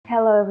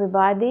Hello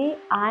everybody,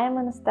 I am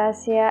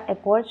Anastasia, a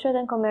portrait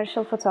and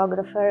commercial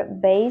photographer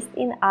based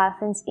in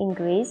Athens in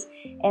Greece,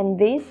 and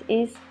this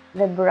is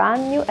the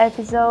brand new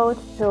episode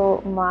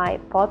to my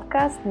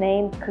podcast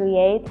named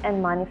Create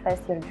and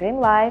Manifest Your Dream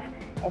Life,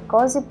 a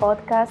cozy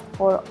podcast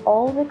for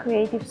all the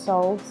creative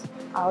souls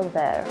out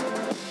there.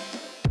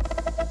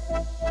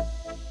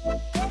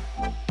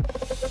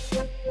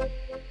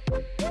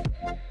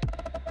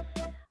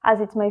 As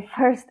it's my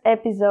first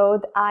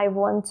episode, I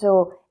want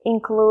to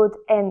include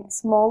a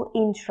small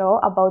intro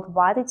about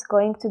what it's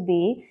going to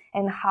be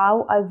and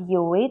how I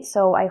view it.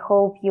 So I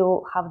hope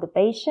you have the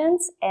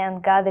patience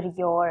and gather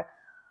your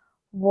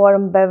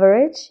warm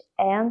beverage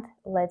and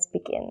let's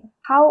begin.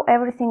 How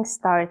everything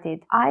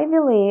started. I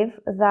believe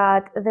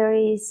that there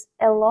is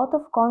a lot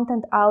of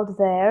content out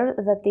there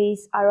that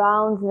is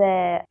around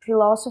the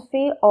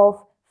philosophy of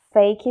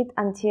fake it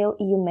until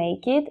you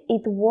make it.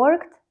 It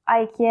worked,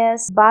 I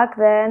guess, back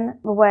then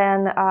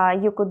when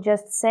you could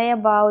just say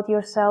about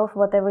yourself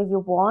whatever you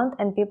want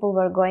and people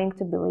were going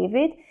to believe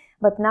it.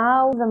 But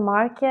now the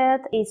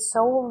market is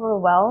so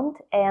overwhelmed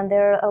and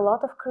there are a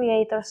lot of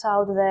creators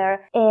out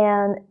there,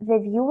 and the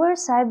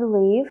viewers, I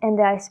believe, and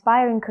the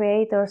aspiring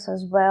creators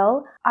as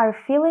well, are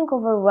feeling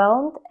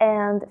overwhelmed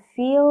and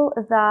feel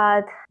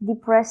that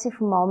depressive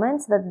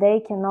moments that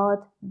they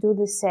cannot do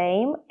the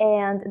same.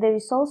 And there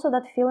is also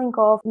that feeling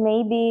of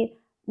maybe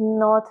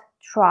not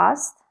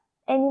trust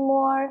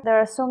anymore. There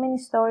are so many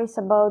stories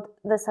about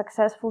the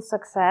successful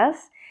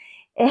success,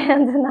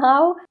 and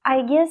now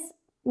I guess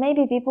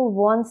maybe people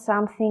want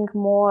something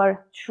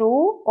more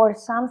true or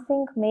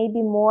something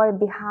maybe more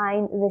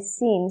behind the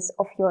scenes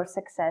of your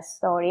success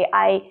story.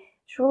 I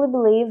truly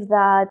believe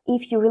that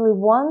if you really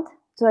want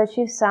to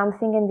achieve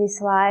something in this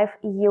life,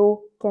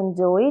 you can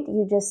do it.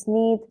 You just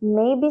need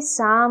maybe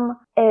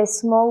a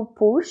small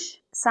push,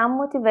 some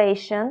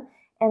motivation,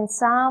 and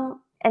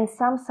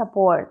some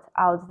support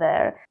out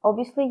there.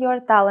 Obviously, you're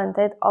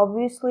talented.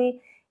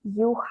 Obviously,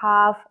 you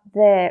have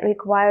the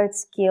required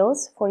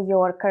skills for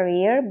your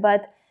career,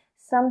 but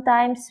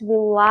sometimes we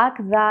lack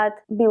that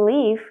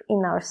belief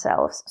in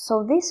ourselves.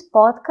 So this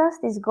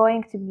podcast is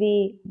going to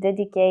be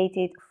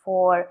dedicated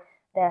for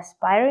the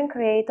aspiring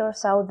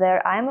creators out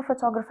there. I'm a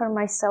photographer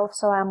myself,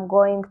 so I'm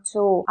going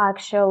to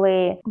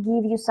actually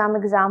give you some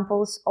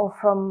examples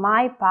from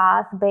my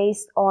path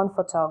based on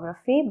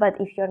photography. But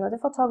if you're not a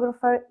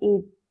photographer,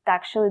 it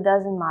actually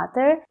doesn't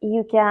matter.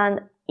 You can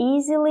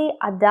easily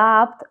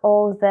adapt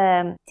all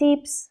the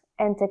tips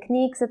and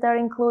techniques that are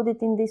included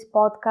in this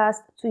podcast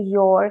to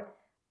your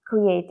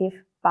creative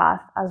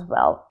path as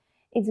well.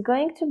 It's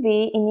going to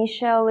be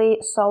initially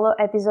solo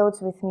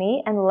episodes with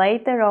me, and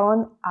later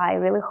on I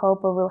really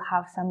hope I will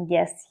have some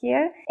guests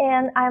here,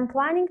 and I'm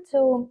planning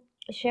to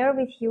share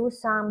with you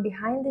some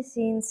behind the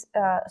scenes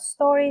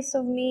stories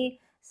of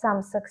me,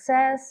 some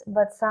success,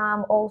 but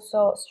some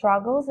also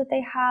struggles that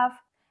I have,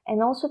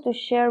 and also to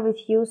share with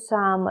you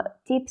some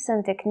tips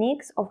and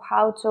techniques of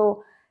how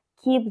to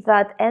keep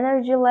that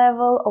energy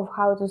level, of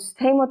how to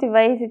stay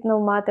motivated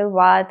no matter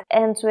what,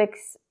 and to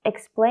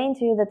explain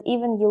to you that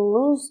even you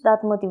lose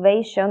that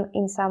motivation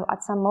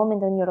at some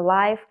moment in your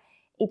life,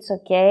 it's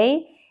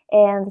okay,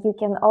 and you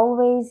can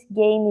always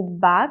gain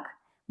it back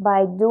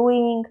by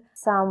doing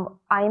some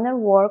inner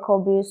work,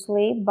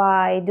 obviously,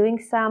 by doing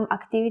some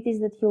activities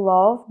that you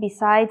love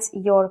besides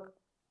your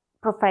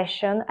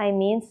profession,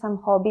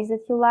 some hobbies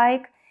that you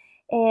like.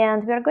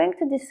 And we're going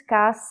to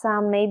discuss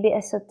some maybe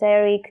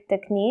esoteric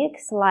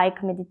techniques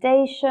like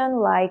meditation,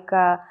 like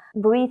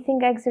breathing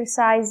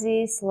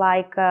exercises,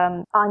 like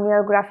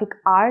neurographic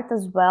art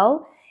as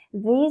well.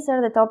 These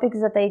are the topics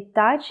that I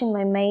touch in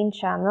my main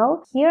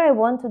channel. Here I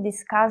want to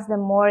discuss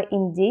them more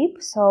in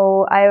deep,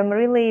 so I am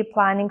really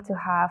planning to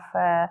have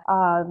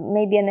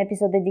maybe an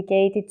episode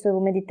dedicated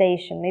to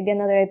meditation, maybe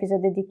another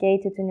episode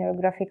dedicated to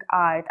neurographic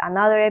art,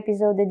 another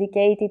episode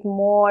dedicated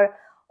more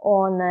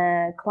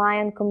on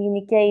client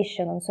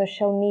communication, on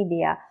social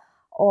media,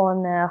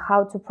 on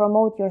how to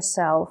promote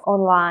yourself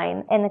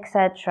online, and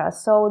etc.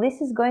 So this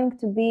is going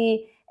to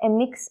be a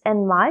mix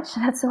and match.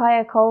 That's why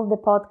I call the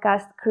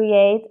podcast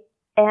Create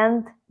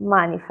and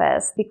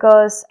Manifest,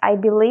 because I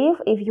believe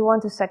if you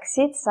want to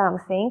succeed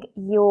something,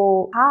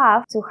 you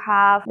have to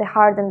have the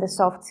hard and the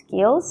soft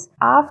skills.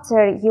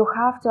 After, you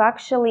have to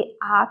actually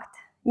act.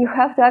 You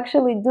have to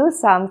actually do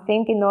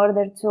something in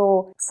order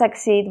to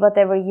succeed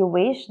whatever you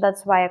wish.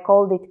 That's why I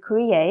called it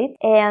Create.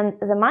 And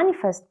the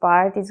manifest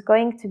part is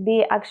going to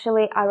be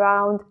actually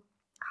around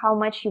how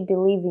much you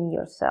believe in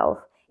yourself.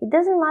 It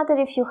doesn't matter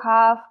if you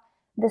have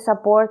the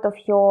support of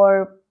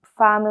your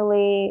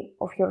family,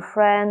 of your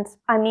friends.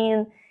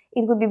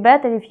 It would be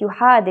better if you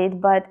had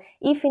it, but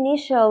if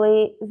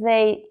initially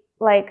they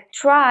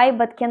try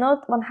but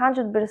cannot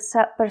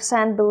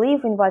 100%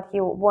 believe in what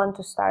you want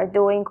to start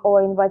doing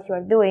or in what you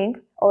are doing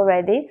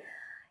already,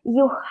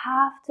 you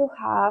have to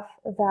have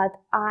that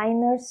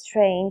inner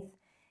strength,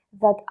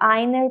 that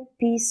inner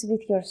peace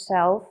with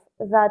yourself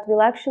that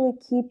will actually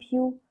keep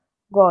you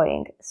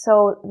going.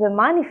 So the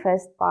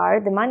manifest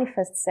part, the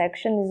manifest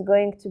section is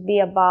going to be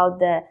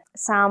about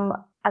some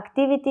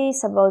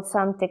activities, about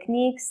some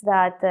techniques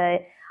that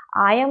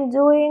I am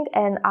doing,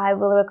 and I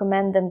will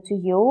recommend them to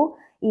you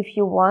if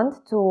you want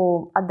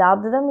to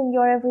adopt them in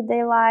your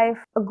everyday life.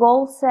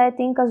 Goal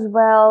setting as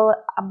well,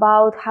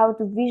 about how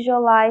to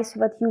visualize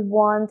what you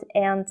want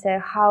and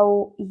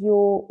how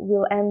you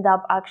will end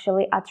up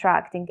actually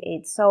attracting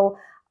it. So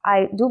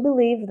I do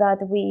believe that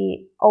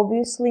we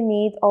obviously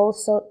need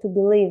also to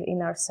believe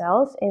in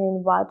ourselves and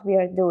in what we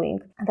are doing.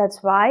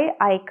 That's why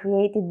I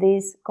created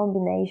this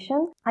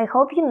combination. I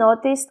hope you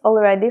noticed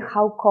already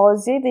how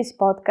cozy this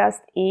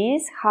podcast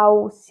is,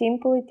 how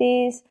simple it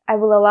is. I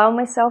will allow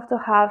myself to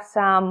have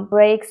some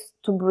breaks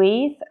to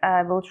breathe.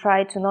 I will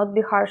try to not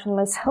be harsh on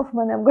myself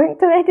when I'm going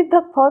to edit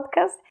the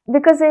podcast,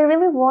 because I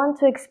really want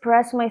to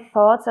express my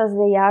thoughts as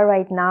they are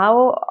right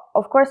now.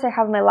 Of course, I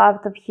have my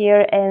laptop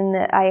here and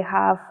I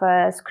have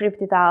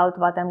scripted out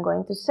what I'm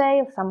going to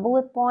say, some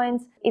bullet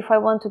points. If I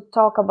want to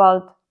talk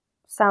about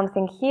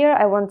something here,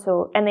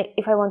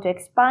 if I want to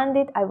expand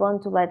it, I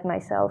want to let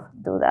myself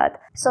do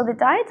that. So the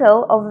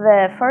title of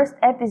the first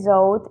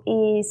episode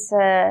is,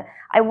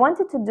 I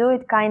wanted to do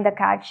it kind of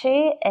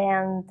catchy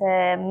and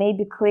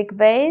maybe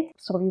clickbait,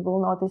 so you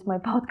will notice my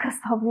podcast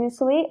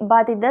obviously,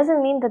 but it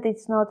doesn't mean that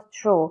it's not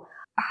true.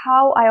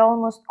 How I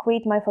almost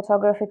quit my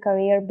photography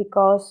career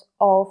because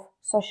of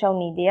social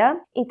media.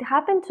 It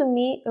happened to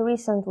me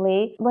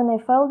recently when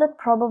I felt that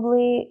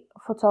probably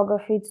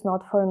photography is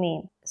not for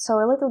me. So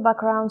a little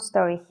background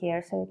story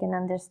here so you can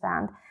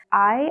understand.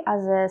 I,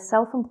 as a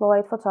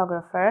self-employed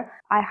photographer,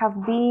 I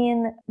have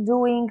been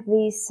doing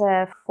this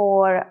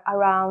for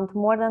around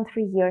more than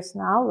 3 years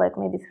now, like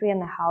maybe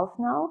 3.5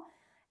 now.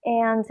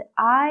 And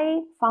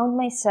I found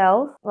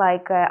myself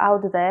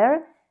out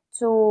there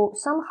to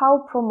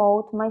somehow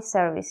promote my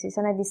services.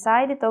 And I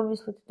decided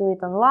obviously to do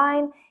it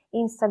online.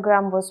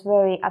 Instagram was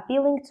very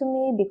appealing to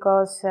me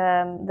because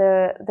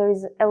there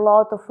is a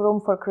lot of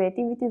room for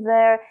creativity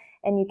there,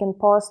 and you can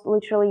post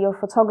literally your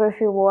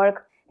photography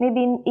work,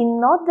 maybe in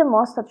not the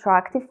most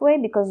attractive way,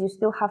 because you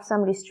still have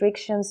some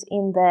restrictions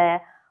in the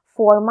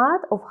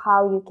format of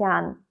how you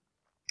can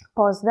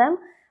post them.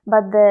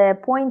 But the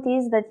point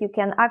is that you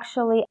can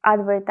actually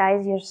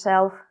advertise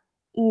yourself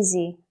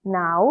easy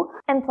now.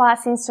 And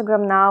plus,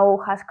 Instagram now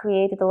has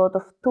created a lot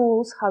of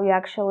tools how you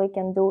actually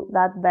can do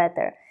that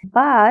better.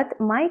 But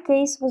my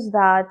case was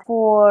that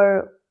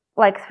for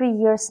like 3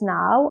 years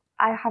now,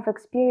 I have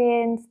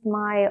experienced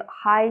my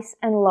highs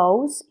and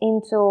lows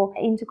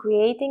into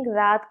creating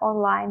that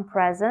online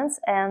presence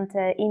and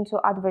into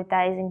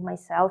advertising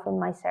myself and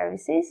my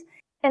services.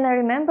 And I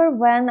remember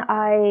when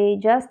I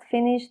just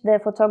finished the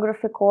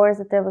photography course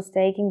that I was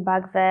taking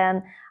back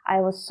then, I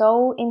was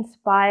so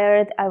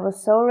inspired, I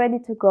was so ready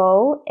to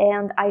go,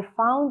 and I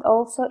found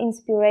also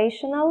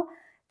inspirational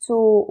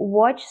to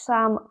watch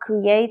some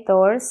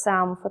creators,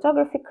 some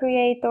photography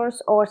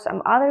creators or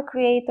some other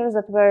creators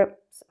that were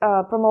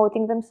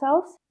promoting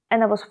themselves.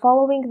 And I was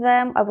following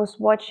them, I was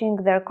watching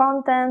their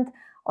content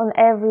on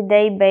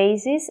everyday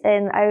basis,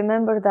 and I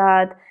remember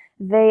that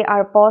they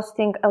are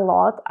posting a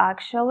lot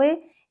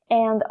actually.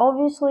 And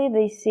obviously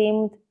they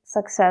seemed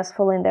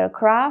successful in their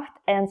craft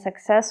and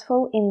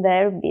successful in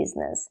their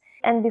business.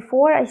 And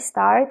before I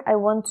start, I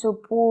want to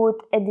put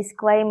a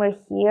disclaimer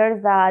here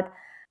that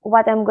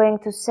what I'm going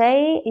to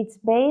say, it's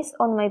based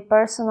on my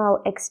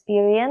personal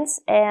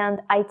experience, and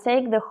I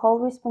take the whole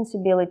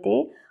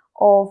responsibility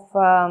of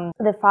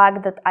the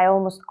fact that I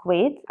almost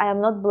quit. I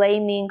am not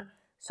blaming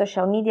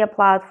social media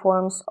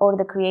platforms or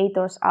the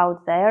creators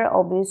out there.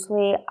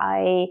 Obviously,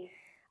 I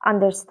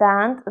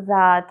understand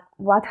that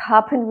what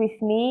happened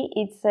with me,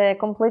 it's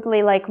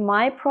completely like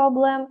my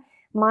problem,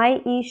 my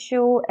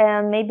issue,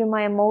 and maybe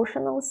my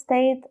emotional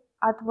state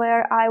at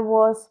where I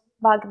was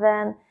back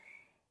then.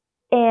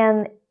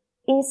 And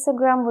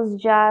Instagram was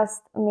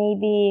just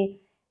maybe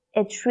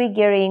a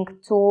triggering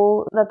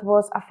tool that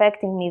was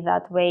affecting me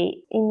that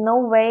way. In no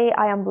way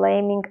I am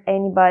blaming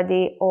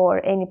anybody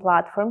or any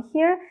platform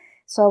here.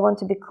 So I want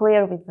to be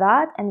clear with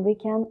that, and we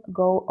can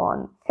go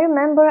on. I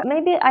remember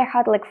maybe I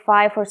had like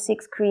 5 or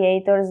 6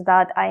 creators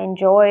that I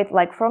enjoyed,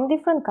 like from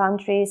different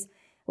countries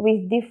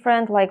with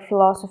different like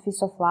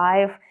philosophies of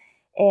life,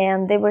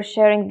 and they were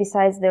sharing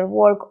besides their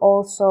work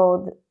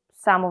also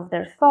some of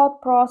their thought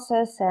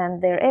process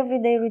and their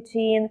everyday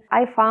routine.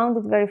 I found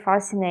it very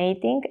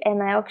fascinating,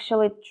 and I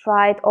actually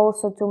tried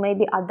also to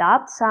maybe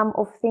adapt some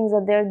of things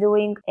that they're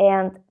doing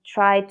and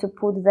try to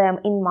put them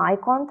in my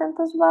content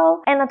as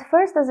well. And at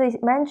first, as I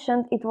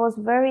mentioned, it was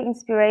very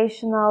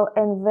inspirational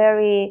and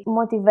very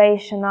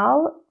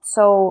motivational.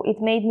 So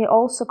it made me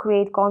also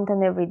create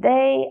content every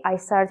day. I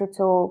started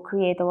to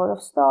create a lot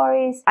of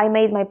stories. I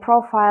made my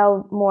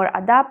profile more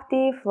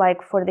adaptive,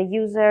 like for the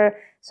user,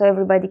 so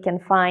everybody can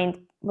find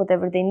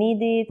whatever they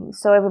needed,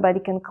 so everybody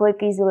can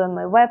click easily on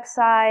my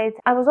website.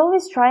 I was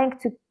always trying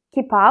to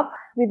keep up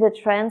with the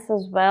trends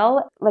as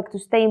well, like to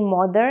stay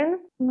modern.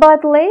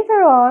 But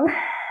later on,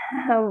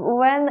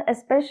 when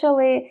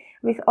especially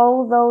with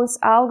all those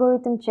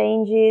algorithm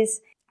changes,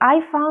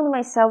 I found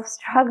myself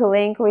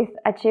struggling with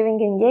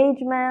achieving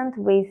engagement,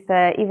 with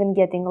even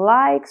getting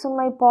likes on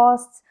my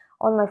posts,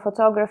 on my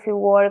photography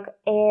work,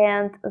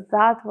 and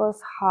that was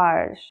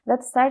harsh.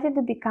 That started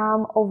to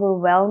become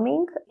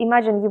overwhelming.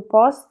 Imagine you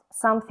post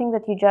something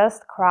that you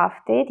just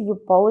crafted, you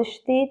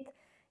polished it,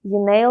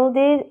 you nailed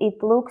it,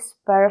 it looks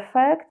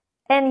perfect,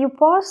 and you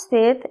post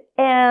it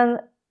and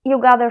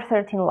you gather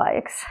 13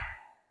 likes.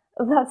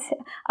 That's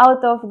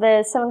out of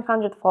the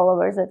 700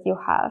 followers that you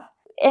have.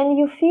 And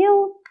you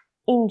feel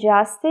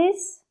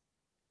injustice.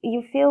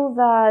 You feel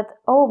that,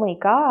 oh my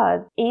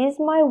God, is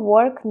my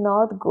work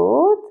not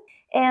good?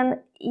 And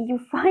you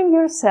find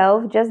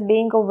yourself just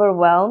being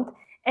overwhelmed.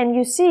 And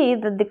you see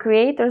that the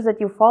creators that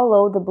you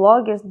follow, the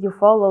bloggers that you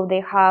follow,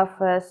 they have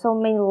so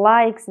many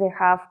likes, they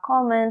have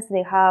comments,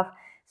 they have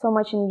so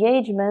much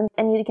engagement,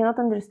 and you cannot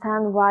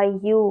understand why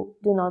you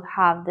do not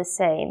have the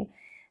same.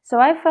 So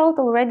I felt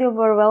already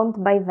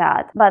overwhelmed by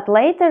that. But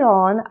later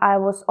on, I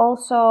was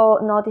also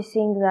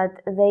noticing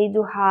that they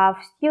do have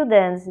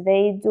students,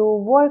 they do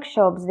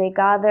workshops, they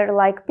gather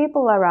like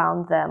people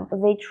around them,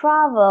 they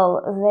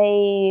travel,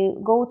 they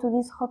go to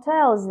these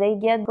hotels, they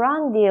get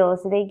brand deals,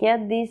 they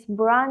get these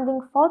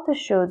branding photo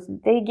shoots,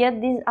 they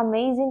get these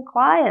amazing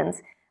clients,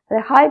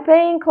 the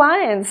high-paying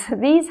clients,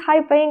 these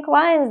high-paying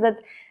clients that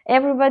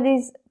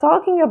everybody's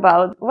talking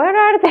about. Where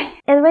are they?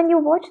 And when you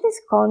watch this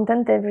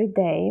content every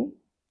day,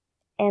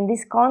 and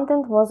this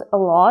content was a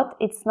lot,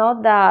 it's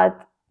not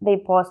that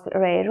they post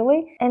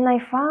rarely, and I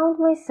found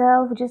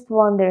myself just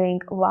wondering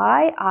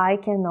why I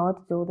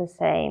cannot do the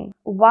same.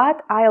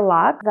 What I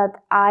lack that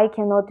I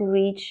cannot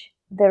reach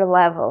their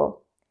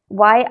level.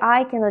 Why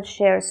I cannot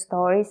share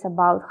stories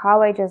about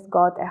how I just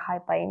got a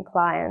high-paying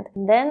client.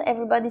 And then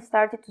everybody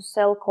started to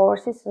sell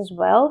courses as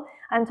well.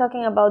 I'm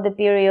talking about the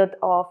period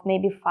of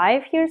maybe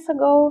 5 years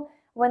ago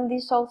when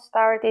this all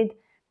started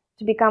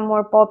to become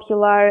more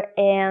popular,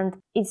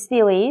 and it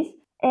still is.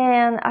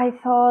 And I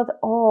thought,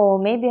 oh,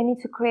 maybe I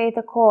need to create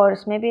a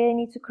course, maybe I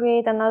need to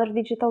create another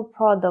digital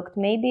product,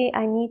 maybe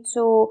I need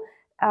to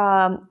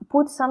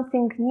put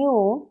something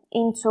new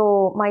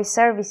into my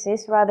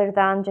services rather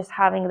than just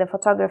having the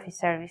photography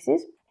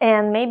services.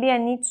 And maybe I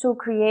need to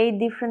create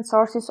different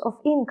sources of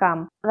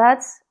income.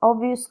 That's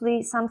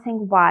obviously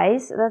something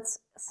wise. That's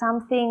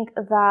something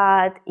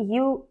that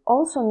you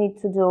also need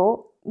to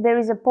do. There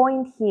is a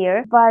point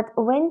here. But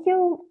when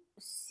you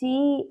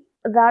see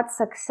that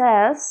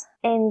success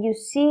and you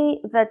see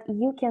that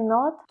you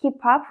cannot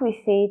keep up with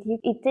it,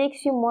 it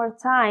takes you more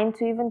time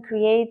to even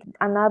create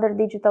another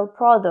digital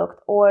product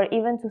or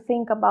even to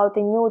think about a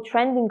new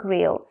trending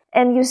reel.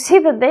 And you see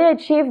that they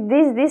achieved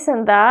this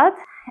and that,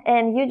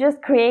 and you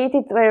just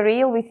created a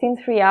reel within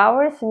 3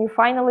 hours and you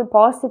finally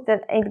posted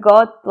it and it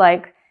got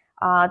like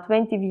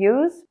 20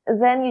 views,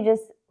 then you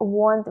just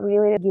won't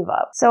really give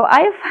up. So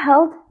I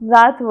felt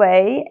that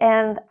way,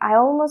 and I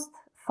almost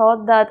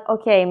thought that,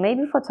 okay,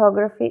 maybe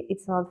photography,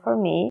 it's not for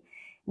me.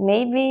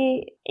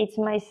 Maybe it's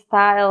my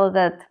style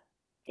that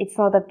it's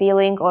not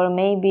appealing, or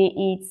maybe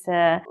it's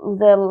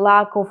the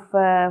lack of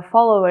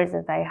followers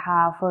that I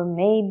have, or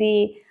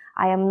maybe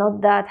I am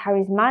not that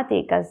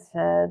charismatic as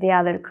the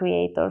other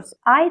creators.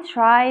 I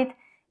tried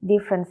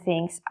different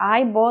things.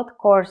 I bought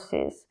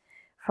courses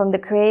from the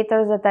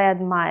creators that I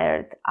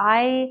admired.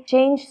 I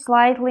changed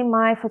slightly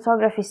my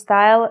photography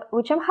style,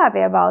 which I'm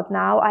happy about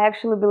now. I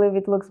actually believe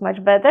it looks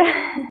much better.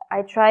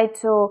 I tried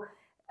to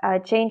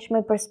change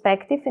my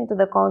perspective into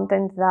the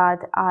content that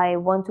I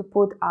want to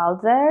put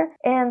out there,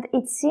 and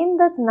it seemed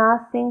that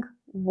nothing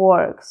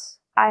works.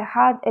 I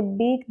had a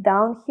big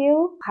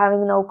downhill,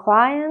 having no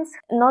clients,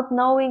 not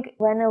knowing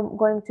when I'm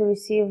going to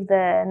receive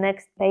the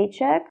next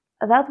paycheck.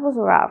 That was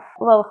rough.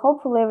 Well,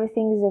 hopefully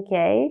everything is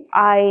okay.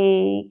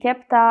 I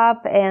kept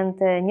up, and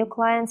new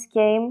clients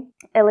came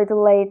a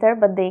little later,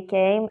 but they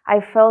came. I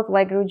felt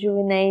like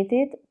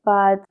rejuvenated,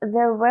 but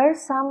there were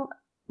some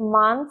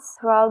months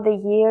throughout the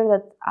year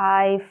that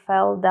I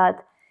felt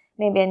that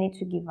maybe I need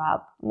to give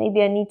up.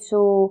 Maybe I need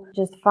to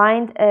just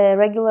find a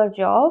regular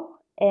job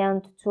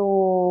and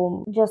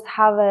to just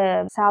have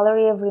a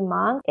salary every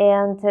month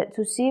and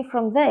to see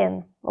from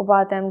then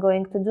what I'm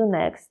going to do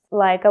next.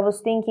 Like I was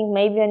thinking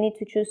maybe I need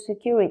to choose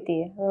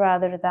security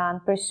rather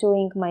than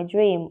pursuing my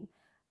dream.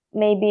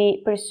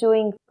 Maybe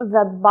pursuing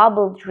that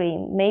bubble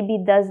dream, maybe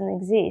it doesn't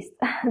exist.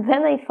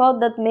 Then I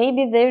thought that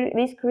maybe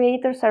these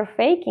creators are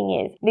faking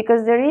it,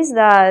 because there is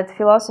that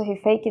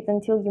philosophy, fake it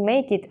until you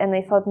make it, and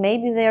I thought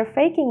maybe they are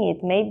faking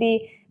it,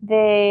 maybe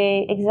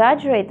they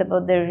exaggerate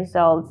about their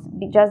results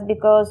just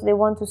because they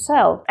want to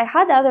sell. I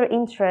had other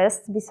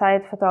interests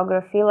besides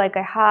photography, like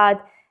I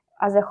had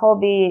as a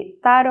hobby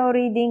tarot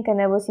reading,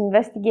 and I was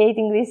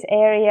investigating this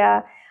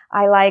area.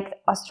 I liked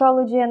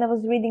astrology and I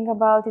was reading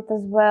about it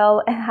as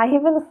well. And I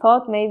even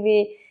thought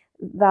maybe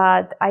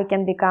that I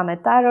can become a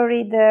tarot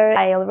reader.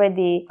 I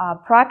already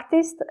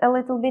practiced a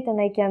little bit, and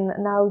I can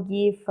now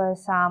give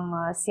some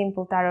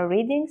simple tarot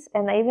readings.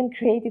 And I even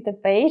created a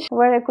page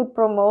where I could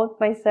promote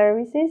my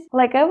services.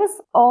 Like I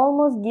was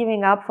almost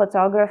giving up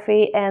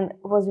photography and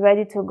was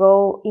ready to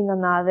go in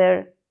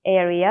another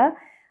area.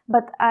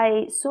 But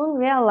I soon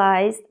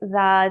realized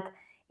that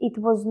it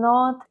was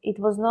not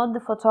the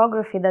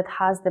photography that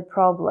has the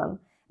problem,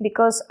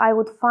 because I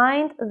would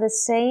find the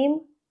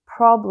same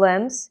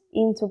problems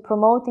into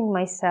promoting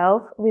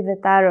myself with the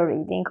tarot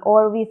reading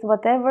or with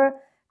whatever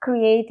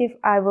creative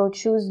I will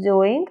choose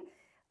doing,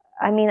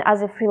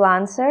 as a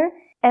freelancer,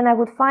 and I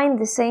would find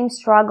the same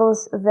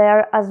struggles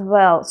there as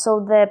well. So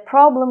the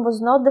problem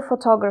was not the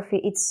photography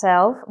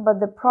itself, but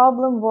the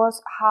problem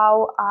was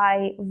how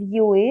I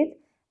view it,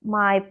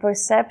 my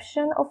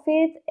perception of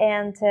it,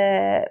 and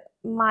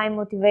my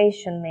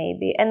motivation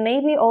maybe, and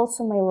maybe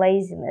also my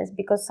laziness,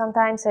 because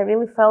sometimes I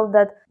really felt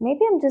that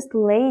maybe I'm just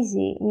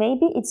lazy.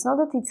 Maybe it's not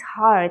that it's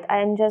hard,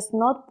 I'm just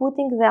not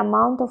putting the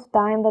amount of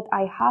time that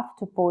I have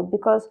to put,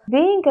 because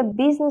being a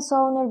business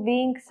owner,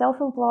 being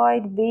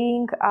self-employed,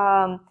 being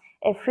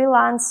a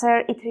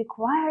freelancer, it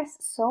requires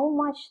so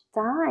much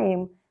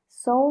time,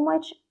 so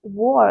much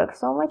work,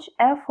 so much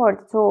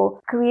effort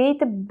to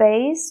create a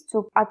base,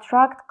 to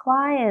attract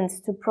clients,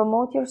 to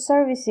promote your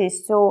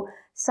services, to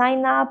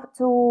sign up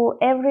to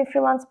every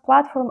freelance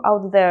platform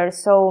out there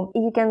so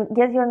you can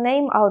get your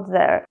name out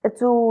there,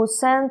 to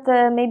send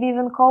maybe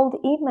even cold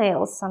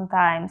emails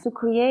sometimes, to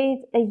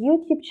create a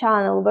YouTube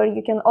channel where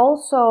you can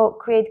also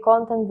create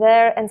content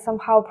there and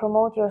somehow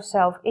promote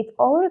yourself. It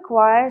all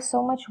requires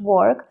so much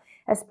work,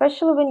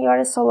 especially when you're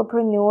a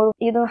solopreneur.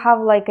 You don't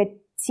have like a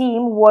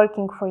team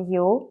working for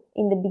you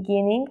in the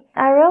beginning.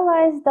 I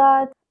realized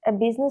that a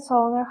business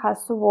owner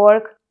has to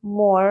work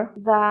more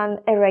than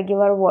a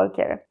regular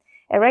worker.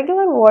 A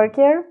regular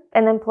worker,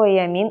 an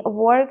employee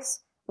works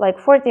like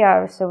 40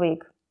 hours a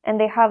week and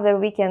they have their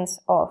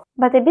weekends off.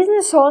 But a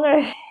business owner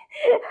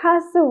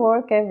has to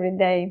work every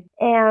day.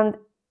 And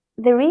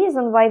the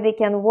reason why they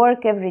can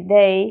work every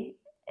day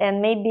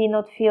and maybe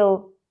not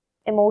feel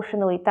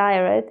emotionally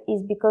tired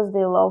is because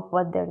they love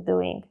what they're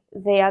doing.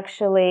 They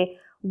actually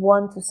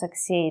want to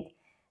succeed.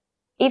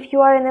 If you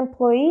are an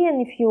employee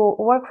and if you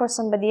work for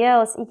somebody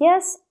else,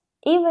 yes,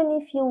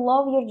 even if you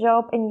love your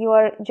job and you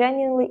are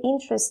genuinely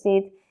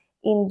interested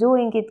in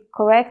doing it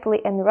correctly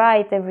and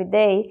right every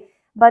day,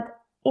 but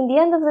in the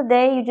end of the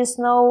day, you just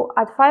know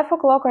at 5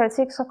 o'clock or at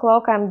 6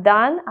 o'clock, I'm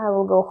done, I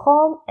will go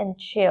home and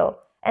chill.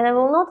 And I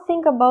will not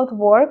think about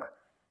work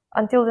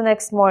until the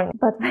next morning.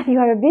 But when you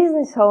are a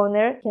business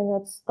owner, you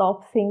cannot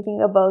stop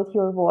thinking about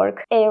your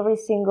work every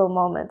single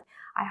moment.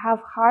 I have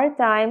hard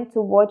time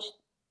to watch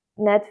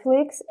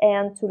Netflix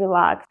and to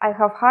relax. I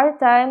have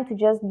hard time to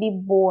just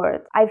be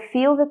bored. I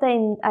feel that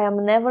I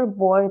am never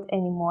bored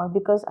anymore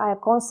because I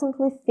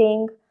constantly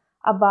think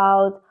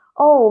about,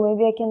 oh,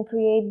 maybe I can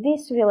create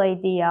this real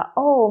idea.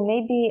 Oh,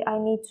 maybe I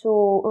need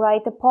to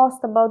write a post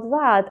about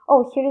that.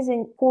 Oh, here is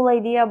a cool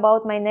idea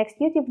about my next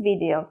YouTube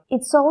video.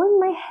 It's all in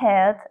my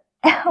head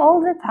all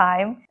the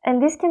time,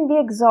 and this can be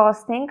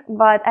exhausting,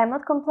 but I'm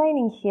not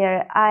complaining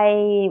here.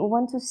 I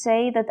want to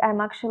say that I'm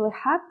actually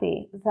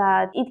happy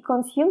that it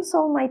consumes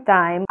all my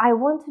time. I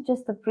want to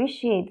just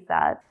appreciate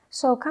that.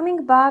 So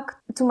coming back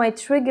to my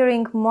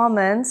triggering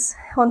moments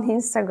on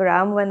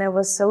Instagram when I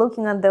was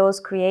looking at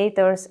those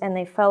creators and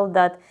I felt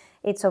that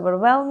it's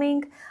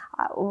overwhelming.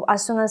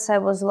 As soon as I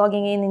was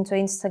logging into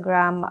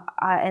Instagram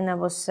and I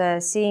was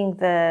seeing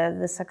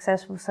the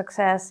successful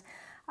success,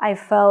 I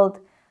felt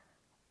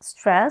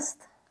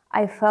stressed.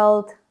 I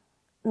felt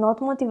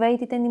not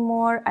motivated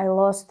anymore. I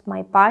lost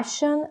my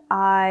passion.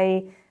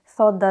 I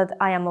thought that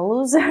I am a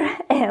loser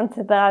and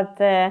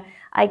that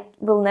I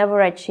will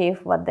never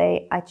achieve what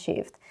they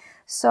achieved.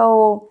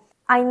 So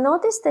I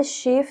noticed a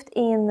shift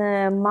in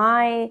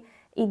my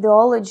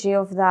ideology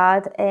of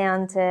that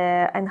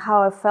and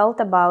how I felt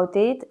about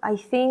it. I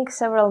think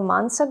several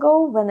months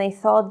ago when I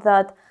thought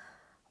that,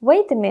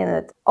 wait a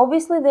minute,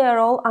 obviously they are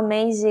all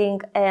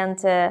amazing and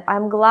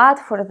I'm glad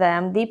for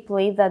them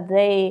deeply that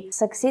they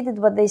succeeded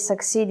what they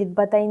succeeded,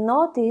 but I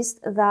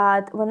noticed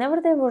that whenever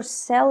they were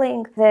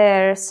selling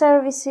their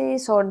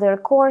services or their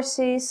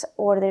courses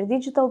or their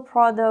digital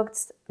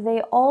products,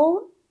 they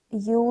all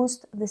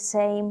used the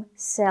same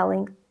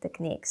selling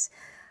techniques.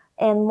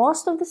 And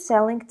most of the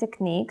selling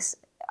techniques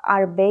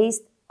are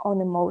based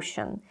on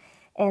emotion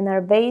and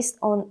are based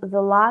on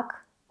the lack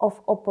of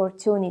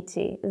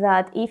opportunity,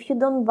 that if you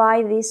don't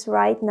buy this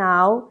right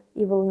now,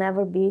 you will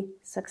never be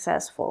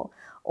successful,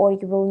 or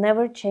you will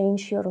never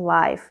change your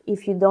life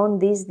if you don't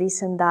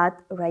this and that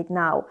right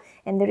now.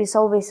 And there is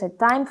always a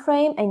time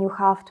frame and you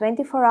have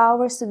 24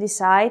 hours to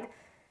decide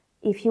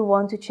if you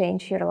want to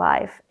change your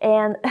life.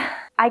 And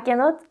I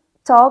cannot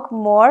talk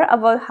more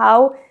about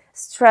how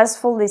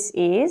stressful this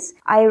is.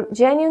 I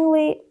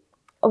genuinely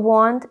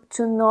want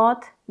to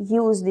not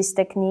use these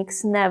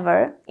techniques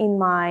never in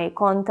my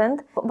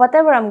content.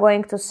 Whatever I'm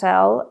going to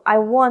sell, I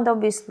want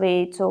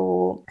obviously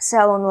to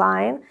sell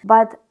online,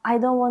 but I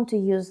don't want to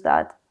use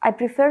that. I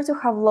prefer to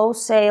have low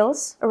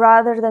sales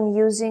rather than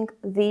using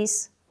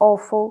this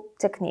awful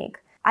technique.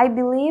 I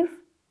believe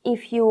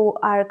if you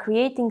are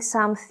creating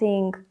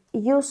something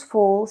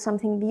useful,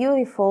 something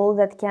beautiful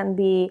that can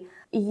be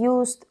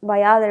used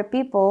by other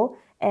people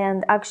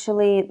and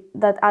actually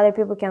that other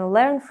people can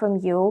learn from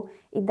you,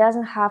 it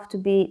doesn't have to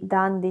be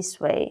done this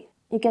way.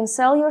 You can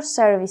sell your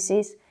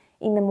services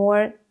in a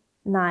more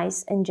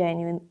nice and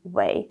genuine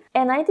way.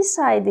 And I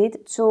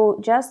decided to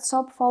just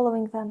stop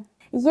following them.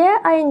 Yeah,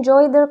 I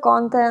enjoyed their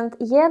content.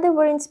 Yeah, they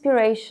were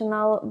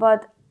inspirational,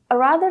 but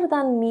rather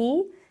than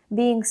me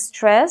being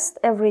stressed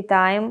every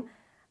time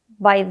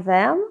by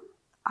them,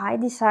 I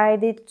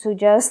decided to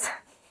just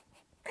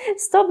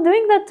stop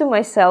doing that to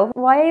myself.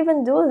 Why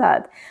even do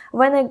that?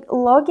 When I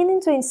log in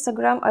into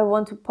Instagram, I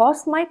want to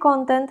post my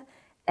content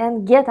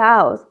and get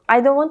out.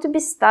 I don't want to be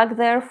stuck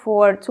there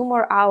for 2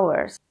 more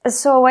hours.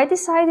 So I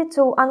decided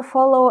to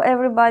unfollow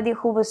everybody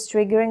who was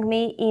triggering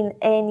me in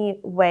any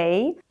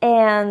way.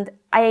 And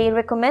I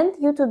recommend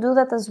you to do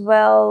that as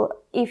well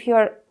if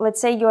you're, let's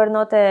say you are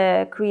not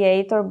a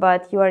creator,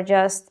 but you are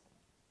just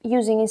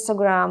using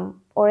Instagram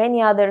or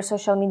any other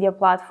social media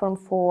platform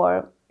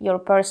for your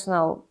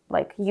personal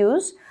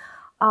use.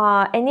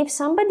 And if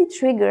somebody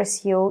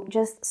triggers you,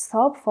 just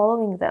stop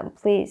following them,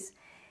 please.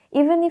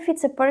 Even if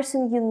it's a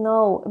person you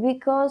know,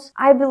 because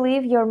I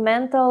believe your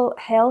mental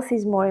health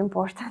is more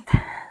important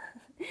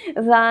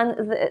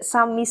than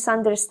some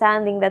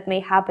misunderstanding that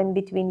may happen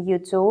between you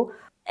two.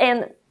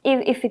 And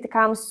if it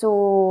comes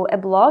to a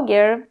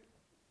blogger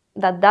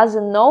that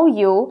doesn't know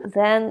you,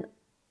 then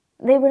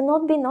they will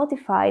not be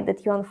notified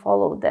that you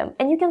unfollowed them.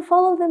 And you can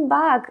follow them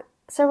back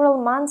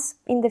several months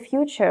in the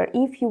future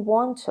if you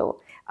want to.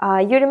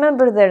 You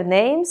remember their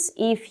names.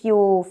 If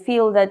you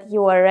feel that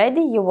you are ready,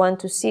 you want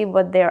to see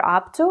what they're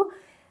up to,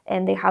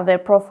 and they have their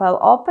profile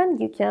open,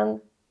 you can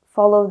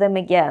follow them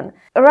again.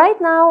 Right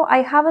now,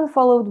 I haven't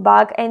followed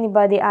back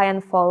anybody I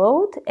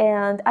unfollowed,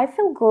 and I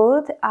feel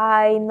good.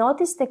 I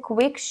noticed a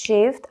quick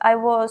shift. I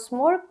was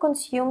more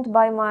consumed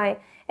by my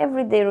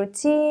everyday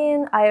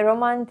routine. I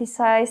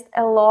romanticized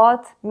a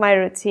lot my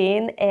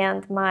routine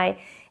and my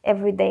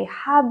everyday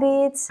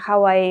habits,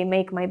 how I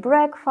make my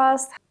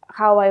breakfast,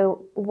 how I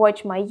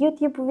watch my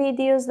YouTube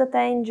videos that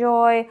I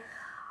enjoy.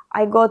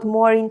 I got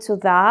more into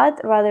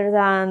that rather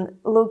than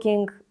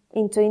looking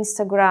into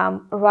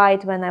Instagram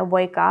right when I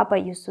wake up. I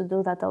used to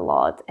do that a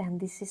lot, and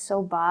this is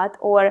so bad.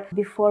 Or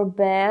before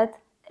bed,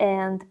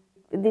 and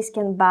this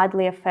can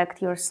badly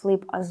affect your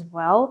sleep as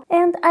well.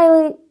 And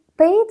I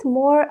paid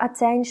more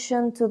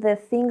attention to the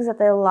things that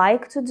I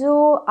like to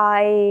do.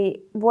 I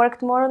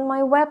worked more on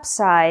my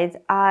website.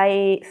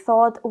 I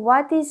thought,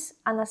 what is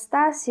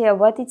Anastasia?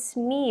 What is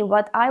me?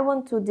 What I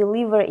want to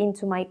deliver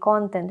into my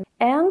content.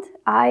 And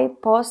I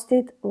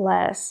posted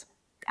less.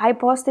 I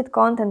posted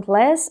content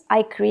less.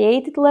 I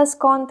created less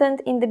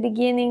content in the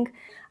beginning.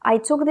 I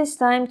took this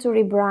time to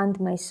rebrand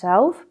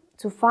myself,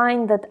 to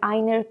find that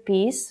inner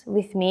peace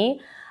with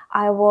me.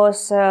 I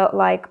was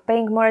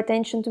paying more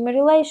attention to my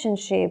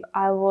relationship.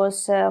 I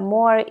was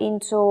more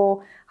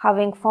into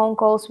having phone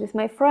calls with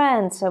my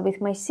friends, with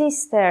my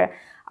sister.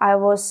 I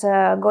was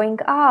going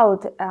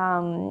out.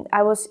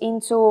 I was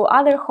into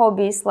other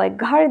hobbies like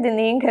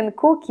gardening and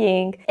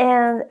cooking.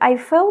 And I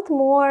felt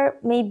more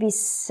maybe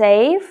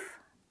safe.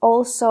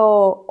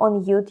 Also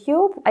on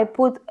YouTube, I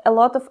put a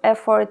lot of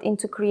effort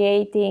into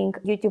creating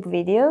YouTube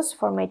videos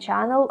for my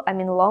channel,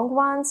 long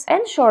ones,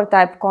 and short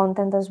type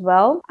content as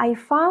well. I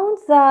found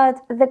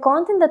that the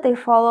content that I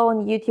follow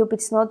on YouTube,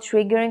 it's not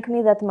triggering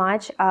me that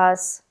much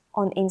as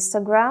on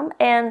Instagram.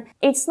 And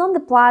it's not the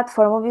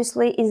platform,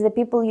 obviously, it's the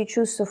people you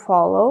choose to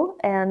follow,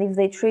 and if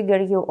they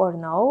trigger you or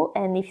no,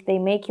 and if they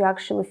make you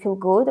actually feel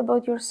good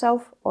about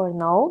yourself or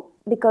no.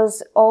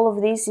 Because all of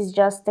this is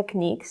just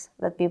techniques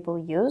that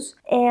people use.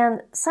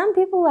 And some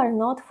people are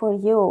not for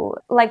you.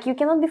 You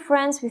cannot be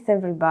friends with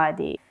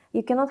everybody.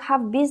 You cannot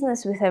have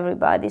business with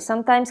everybody.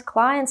 Sometimes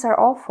clients are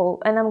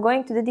awful, and I'm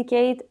going to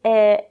dedicate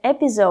an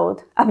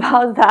episode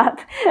about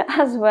that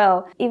as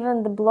well.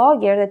 Even the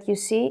blogger that you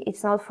see,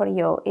 it's not for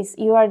you.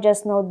 You are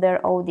just not their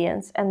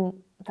audience, and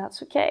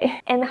that's okay.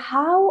 And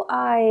how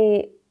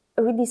I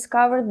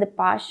rediscovered the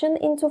passion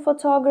into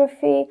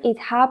photography. It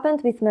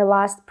happened with my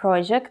last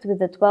project, with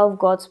the 12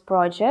 Gods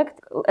project.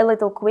 A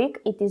little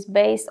quick, it is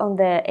based on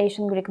the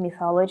ancient Greek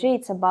mythology.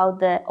 It's about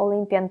the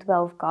Olympian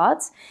 12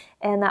 gods,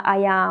 and I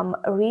am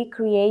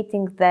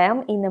recreating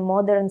them in a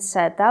modern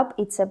setup.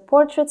 It's a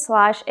portrait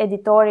 /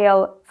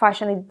 editorial,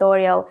 fashion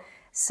editorial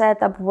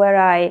setup where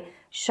I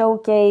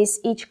showcase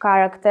each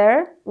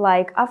character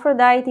like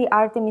Aphrodite,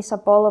 Artemis,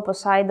 Apollo,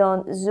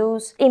 Poseidon,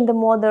 Zeus in the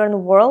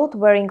modern world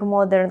wearing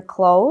modern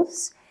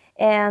clothes.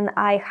 And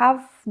I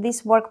have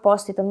this work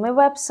posted on my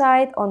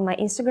website, on my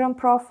Instagram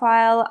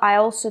profile. I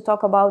also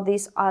talk about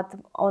this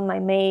on my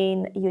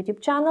main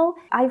YouTube channel.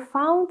 I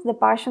found the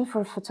passion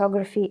for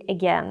photography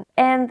again.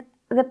 And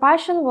the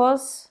passion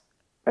was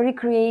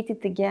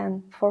recreated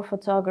again for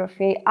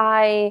photography.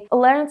 I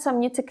learned some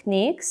new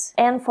techniques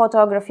and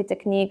photography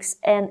techniques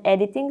and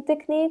editing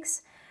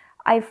techniques.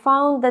 I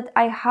found that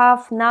I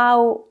have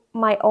now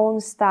my own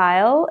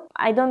style.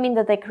 I don't mean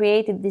that I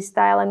created this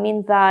style, I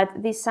mean that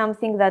this is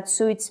something that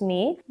suits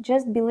me.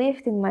 Just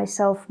believed in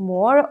myself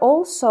more.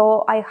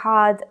 Also, I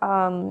had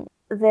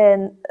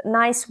the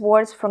nice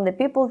words from the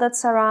people that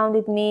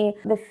surrounded me.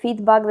 The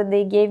feedback that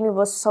they gave me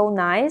was so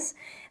nice,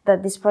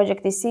 that this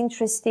project is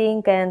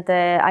interesting and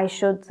I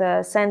should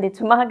send it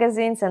to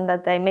magazines, and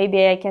that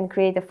maybe I can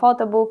create a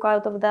photo book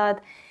out of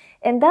that.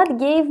 And that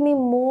gave me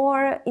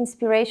more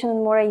inspiration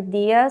and more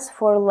ideas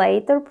for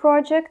later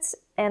projects.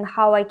 and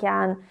how I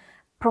can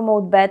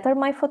promote better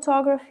my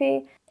photography.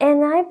 And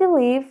I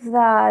believe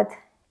that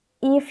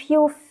if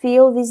you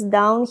feel this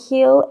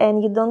downhill and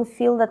you don't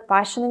feel that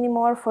passion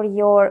anymore for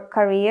your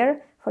career,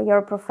 for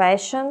your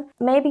profession,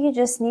 maybe you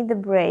just need a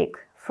break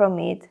from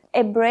it,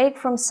 a break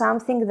from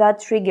something that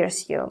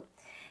triggers you.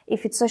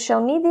 If it's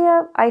social media,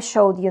 I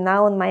showed you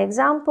now in my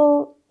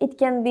example, it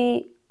can be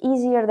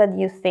easier than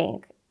you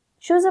think.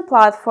 Choose a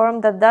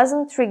platform that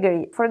doesn't trigger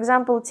you. For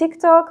example,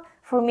 TikTok,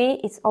 for me,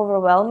 it's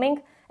overwhelming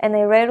and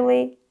I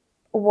rarely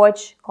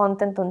watch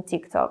content on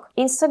TikTok.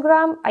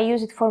 Instagram, I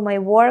use it for my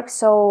work,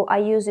 so I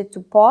use it to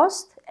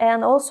post,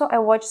 and also I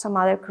watch some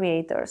other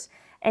creators.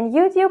 And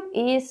YouTube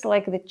is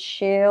like the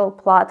chill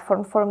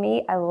platform for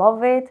me. I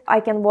love it. I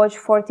can watch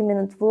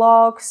 40-minute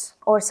vlogs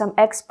or some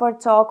expert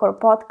talk or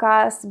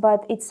podcasts,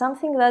 but it's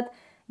something that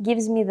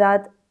gives me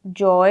that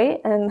joy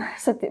and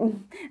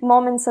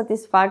moment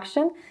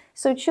satisfaction.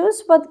 So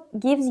choose what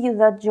gives you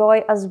that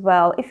joy as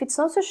well. If it's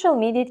not social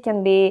media, it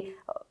can be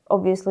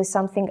obviously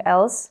something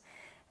else.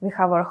 We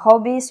have our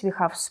hobbies, we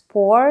have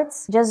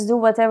sports. Just do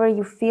whatever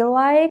you feel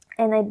like.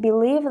 And I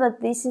believe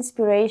that this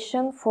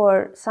inspiration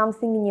for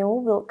something new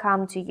will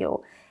come to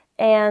you.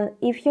 And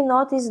if you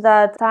notice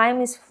that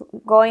time is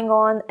going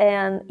on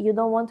and you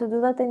don't want to do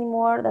that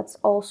anymore, that's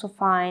also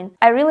fine.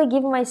 I really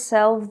give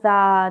myself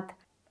that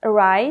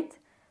right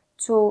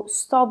to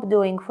stop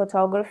doing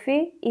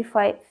photography if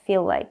I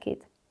feel like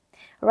it.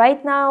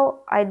 Right now,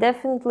 I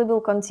definitely will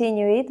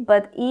continue it,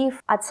 but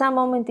if at some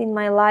moment in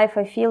my life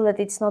I feel that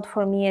it's not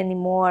for me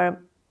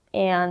anymore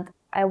and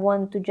I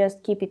want to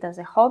just keep it as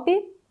a hobby,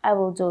 I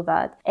will do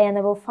that. And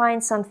I will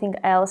find something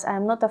else.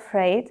 I'm not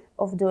afraid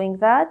of doing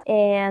that.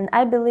 And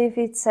I believe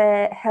it's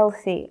a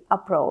healthy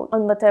approach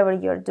on whatever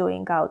you're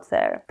doing out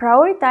there.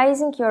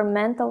 Prioritizing your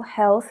mental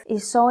health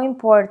is so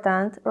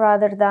important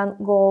rather than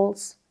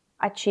goals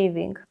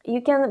achieving.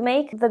 You can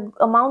make the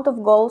amount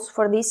of goals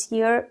for this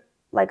year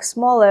like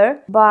smaller,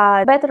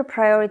 but better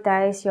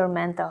prioritize your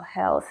mental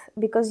health,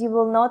 because you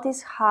will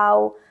notice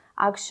how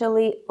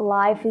actually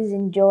life is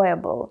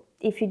enjoyable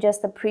if you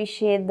just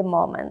appreciate the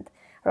moment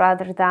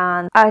rather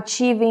than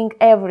achieving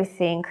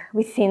everything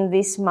within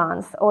this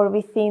month or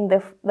within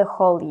the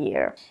whole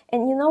year.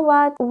 And you know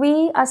what?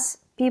 We as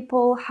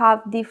people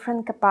have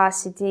different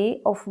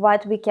capacity of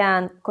what we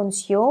can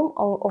consume,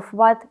 of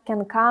what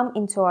can come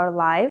into our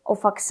life,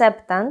 of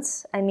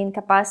acceptance. I mean,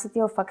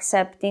 capacity of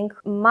accepting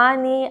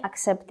money,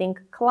 accepting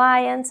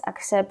clients,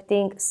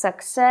 accepting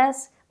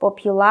success,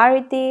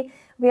 popularity.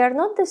 We are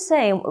not the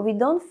same. We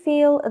don't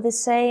feel the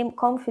same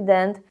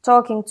confident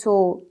talking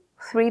to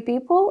 3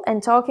 people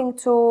and talking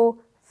to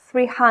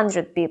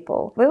 300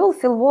 people. We will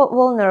feel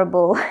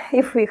vulnerable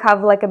if we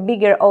have like a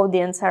bigger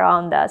audience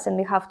around us and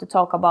we have to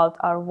talk about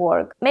our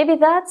work. Maybe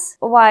that's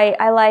why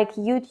I like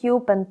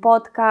YouTube and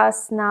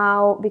podcasts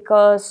now,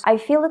 because I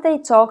feel that I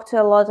talk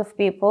to a lot of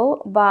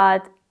people,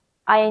 but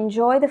I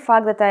enjoy the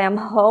fact that I am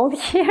alone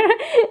here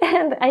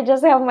and I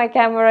just have my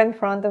camera in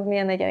front of me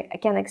and I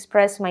can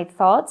express my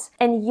thoughts.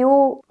 And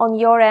you, on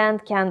your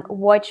end, can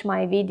watch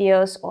my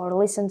videos or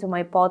listen to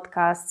my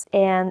podcasts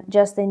and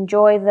just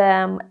enjoy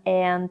them.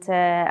 And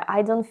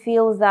I don't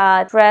feel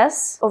that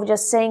stress of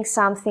just saying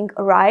something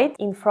right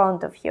in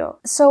front of you.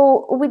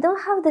 So we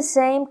don't have the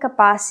same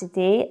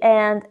capacity,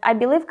 and I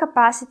believe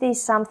capacity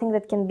is something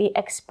that can be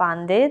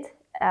expanded.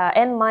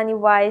 And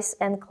money-wise,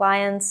 and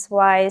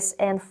clients-wise,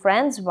 and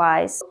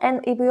friends-wise.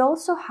 And we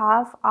also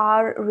have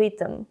our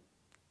rhythm,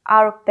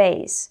 our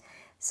pace.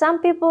 Some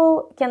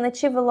people can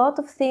achieve a lot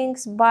of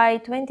things by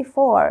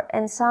 24,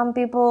 and some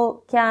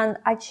people can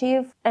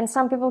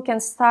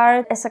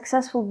start a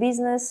successful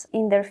business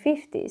in their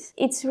 50s.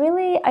 It's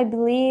really, I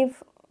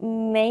believe,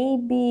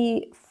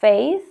 maybe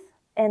faith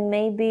and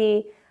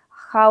maybe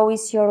how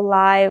is your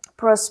life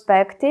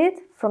prospected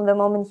from the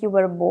moment you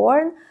were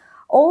born.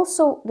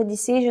 Also, the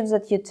decisions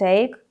that you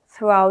take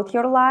throughout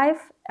your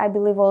life, I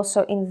believe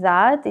also in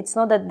that. It's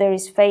not that there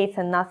is faith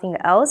and nothing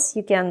else.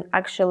 You can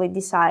actually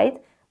decide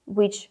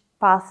which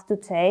path to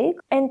take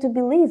and to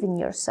believe in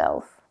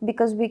yourself,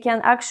 because we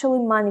can actually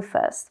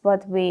manifest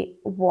what we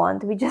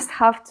want. We just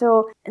have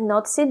to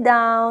not sit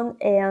down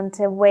and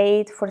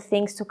wait for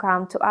things to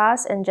come to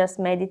us and just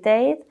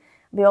meditate.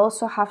 We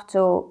also have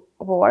to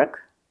work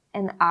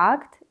and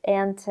act,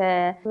 and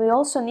we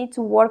also need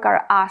to work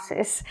our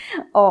asses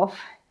off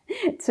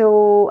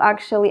to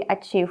actually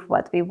achieve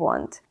what we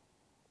want.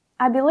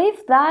 I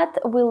believe that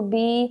will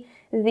be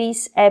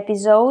this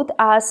episode.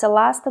 As a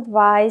last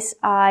advice,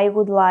 I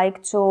would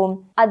like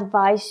to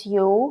advise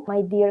you,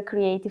 my dear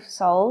creative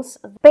souls,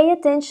 pay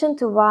attention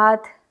to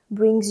what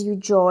brings you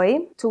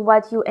joy, to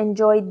what you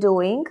enjoy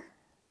doing.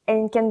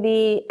 And it can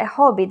be a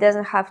hobby, it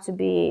doesn't have to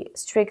be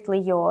strictly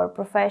your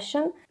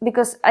profession.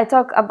 Because I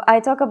talk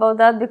about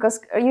that because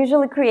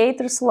usually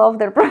creators love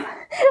their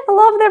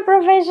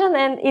profession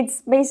and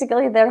it's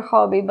basically their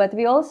hobby. But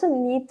we also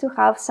need to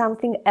have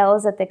something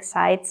else that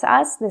excites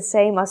us, the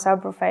same as our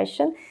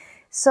profession.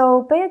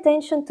 So pay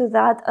attention to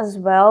that as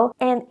well,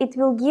 and it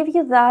will give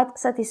you that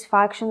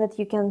satisfaction that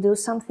you can do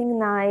something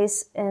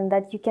nice and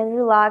that you can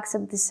relax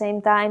at the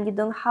same time. You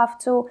don't have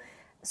to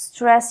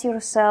stress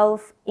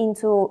yourself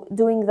into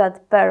doing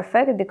that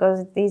perfect,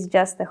 because it is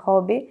just a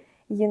hobby,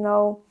 you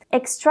know.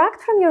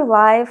 Extract from your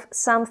life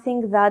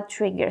something that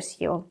triggers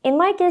you. In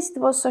my case, it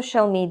was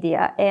social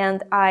media,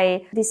 and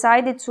I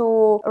decided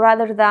to,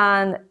 rather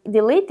than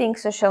deleting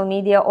social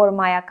media or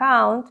my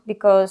account,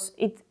 because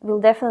it will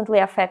definitely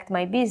affect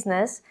my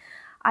business,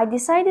 I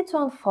decided to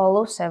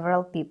unfollow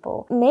several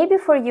people. Maybe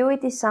for you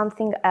it is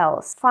something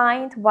else.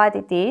 Find what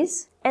it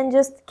is and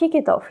just kick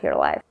it off your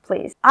life,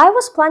 please. I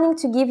was planning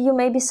to give you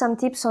maybe some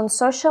tips on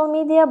social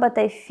media, but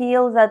I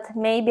feel that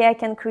maybe I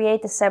can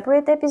create a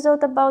separate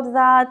episode about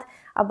that,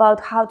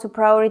 about how to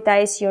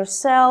prioritize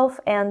yourself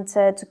and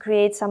to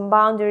create some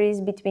boundaries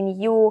between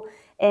you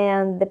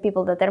and the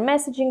people that are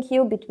messaging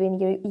you, between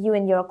you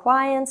and your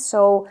clients.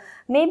 So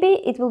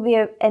maybe it will be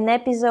an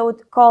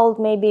episode called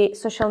maybe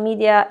social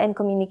media and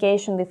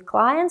communication with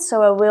clients.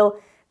 So I will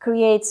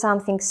create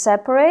something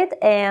separate,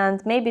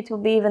 and maybe it will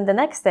be even the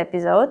next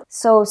episode.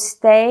 So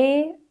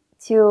stay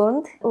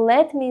tuned.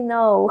 Let me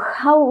know,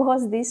 how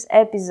was this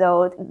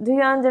episode? Do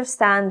you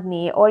understand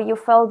me, or you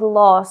felt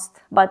lost?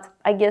 But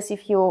I guess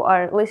if you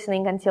are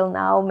listening until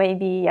now,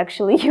 maybe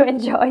actually you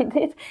enjoyed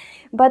it.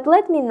 But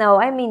let me know,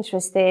 I'm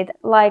interested.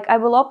 Like, I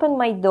will open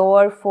my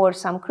door for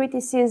some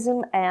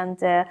criticism and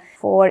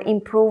for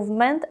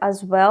improvement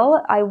as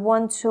well. I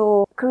want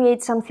to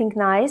create something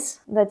nice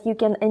that you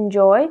can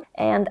enjoy,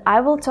 and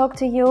I will talk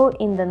to you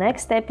in the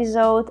next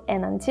episode.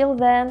 And until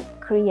then,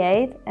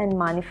 create and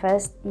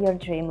manifest your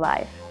dream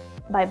life.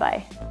 Bye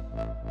bye.